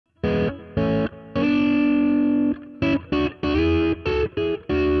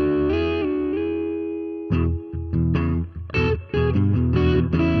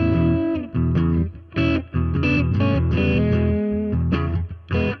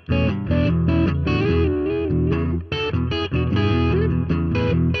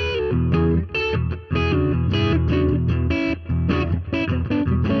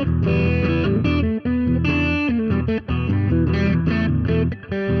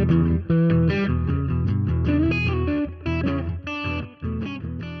Hey,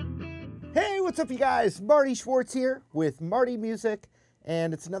 what's up you guys? Marty Schwartz here with Marty Music,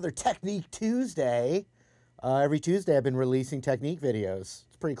 and it's another Technique Tuesday. Every Tuesday I've been releasing technique videos.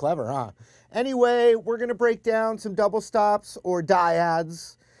 It's pretty clever, huh? Anyway, we're going to break down some double stops or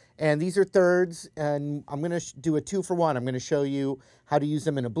dyads, and these are thirds, and I'm going to do a 2-for-1. I'm going to show you how to use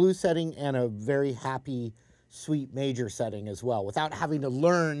them in a blues setting and a very happy, sweet major setting as well, without having to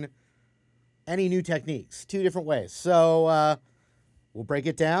learn any new techniques. 2 different ways. So, we'll break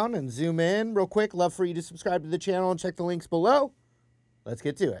it down and zoom in real quick. Love for you to subscribe to the channel and check the links below. Let's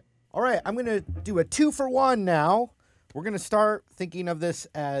get to it. All right, I'm going to do a 2-for-1 now. We're going to start thinking of this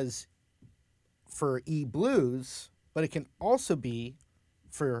as for E blues, but it can also be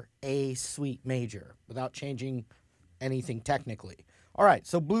for A sweet major without changing anything technically. All right,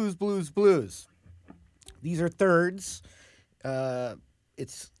 so blues, blues, blues. These are thirds.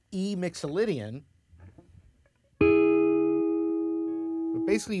 It's E mixolydian. But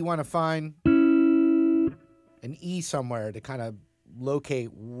basically you want to find an E somewhere to kind of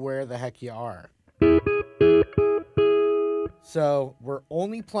locate where the heck you are. So we're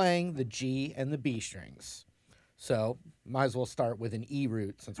only playing the G and the B strings. So might as well start with an E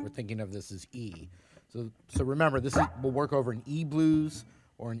root since we're thinking of this as E. So remember, this will work over an E blues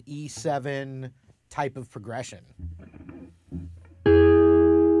or an E7 type of progression.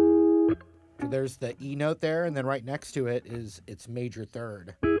 So there's the E note there, and then right next to it is its major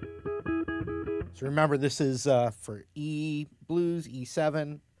third. So remember, this is for E blues,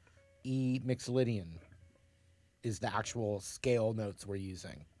 E7, E mixolydian is the actual scale notes we're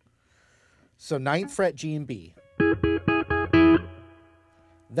using. So 9th fret G and B.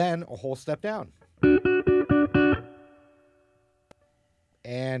 Then a whole step down.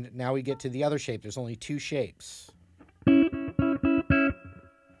 And now we get to the other shape. There's only 2 shapes.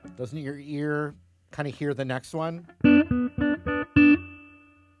 Doesn't your ear kind of hear the next one?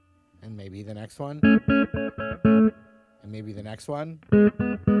 And maybe the next one? And maybe the next one?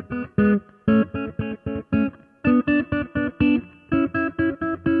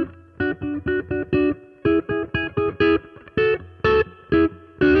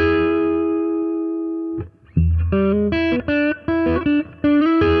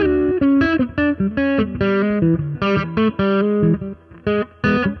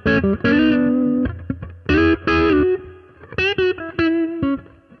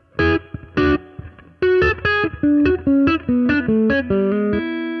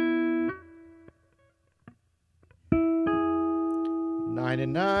 Nine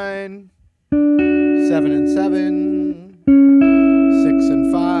and 9, 7 and 7, 6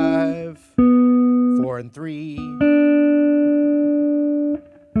 and 5, 4 and 3, 2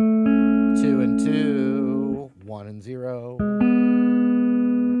 and 2, 1 and 0,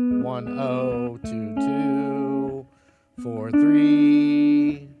 1 0, 2 2, 4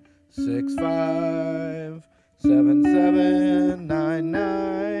 3, 6 5, 7 7, 9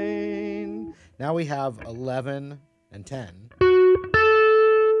 9. Now we have 11 and 10.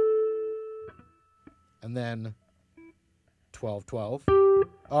 And then 12, 12.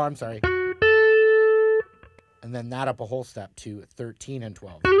 Oh, I'm sorry. And then that up a whole step to 13 and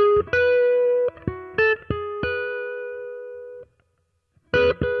 12.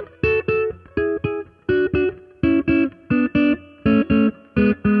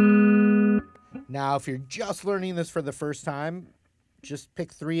 Now, if you're just learning this for the first time, just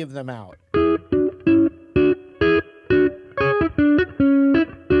pick 3 of them out.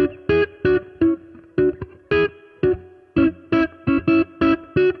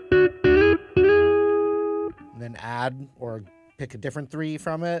 Then add or pick a different 3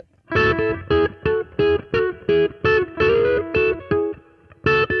 from it.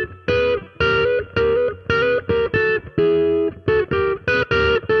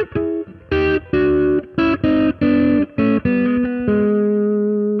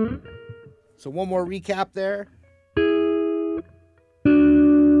 So one more recap there.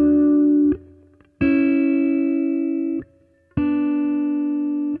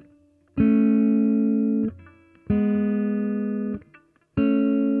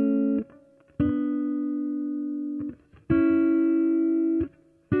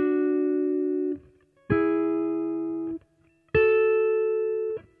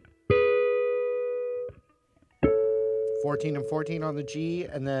 14 and 14 on the G,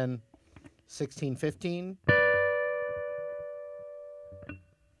 and then 16, 15.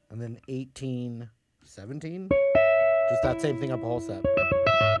 And then 18, 17. Just that same thing up a whole set.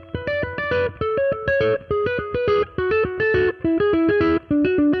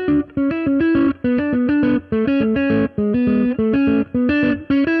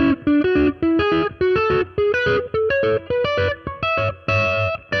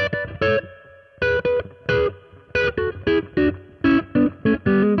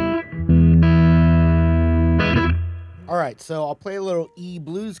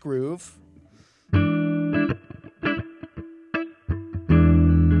 blues groove.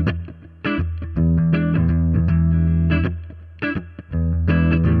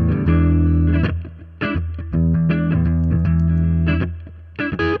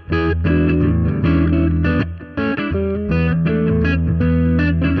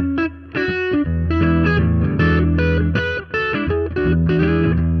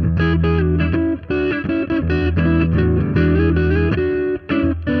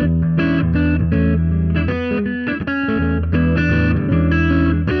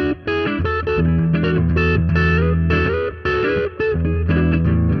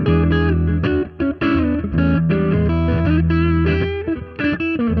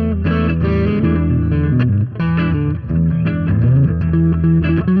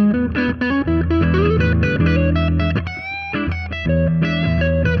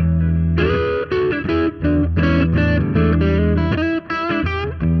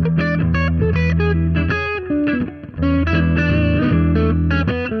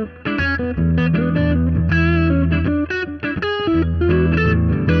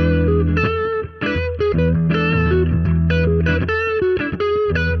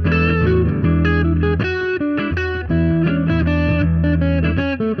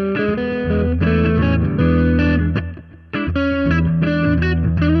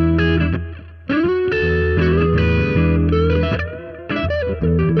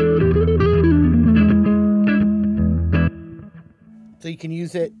 So you can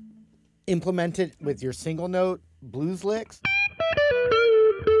use it, implement it with your single note blues licks.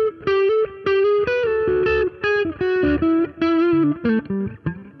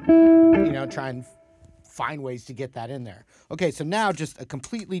 You know, try and find ways to get that in there. Okay, so now just a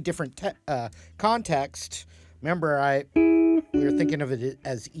completely different context. Remember, we were thinking of it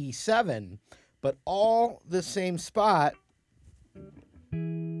as E7, but all the same spot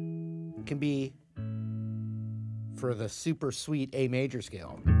can be for the super sweet A major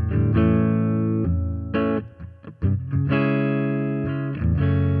scale.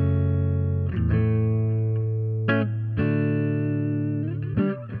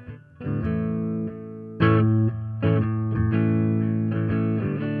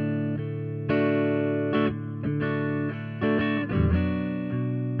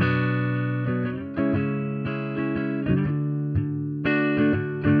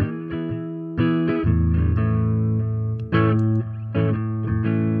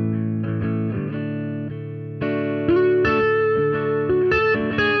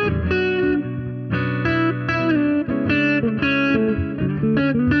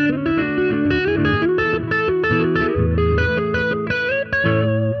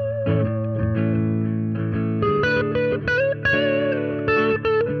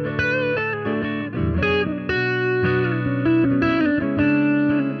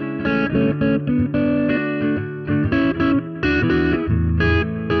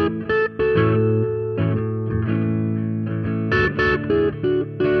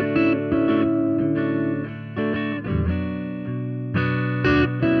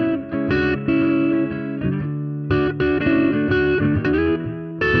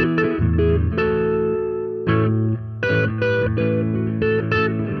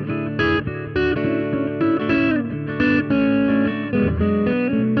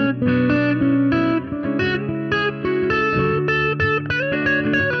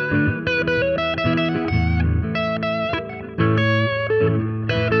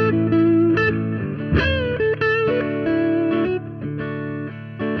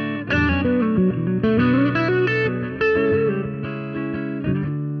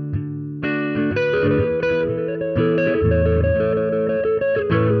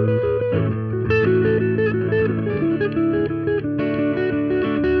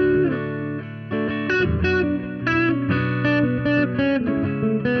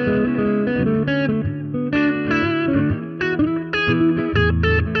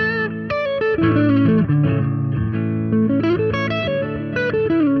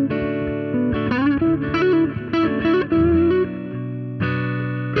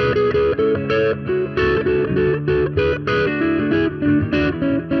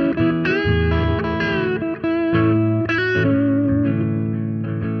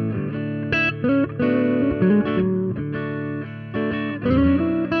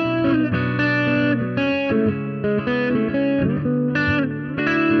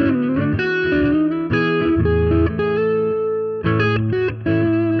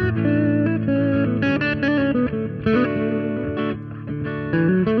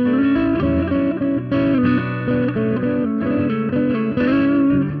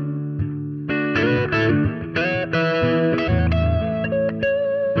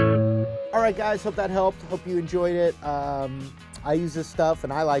 right, guys, hope that helped. Hope you enjoyed it. I use this stuff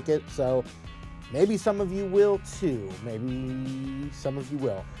and I like it, so maybe some of you will too. Maybe some of you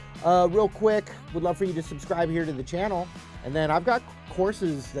will. Real quick, would love for you to subscribe here to the channel. And then I've got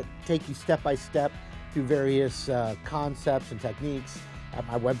courses that take you step by step through various concepts and techniques at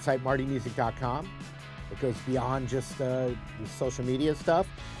my website, martymusic.com. It goes beyond just the social media stuff.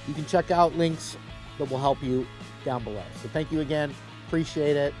 You can check out links that will help you down below. So thank you again.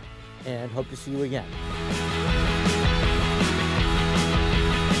 Appreciate it, and hope to see you again.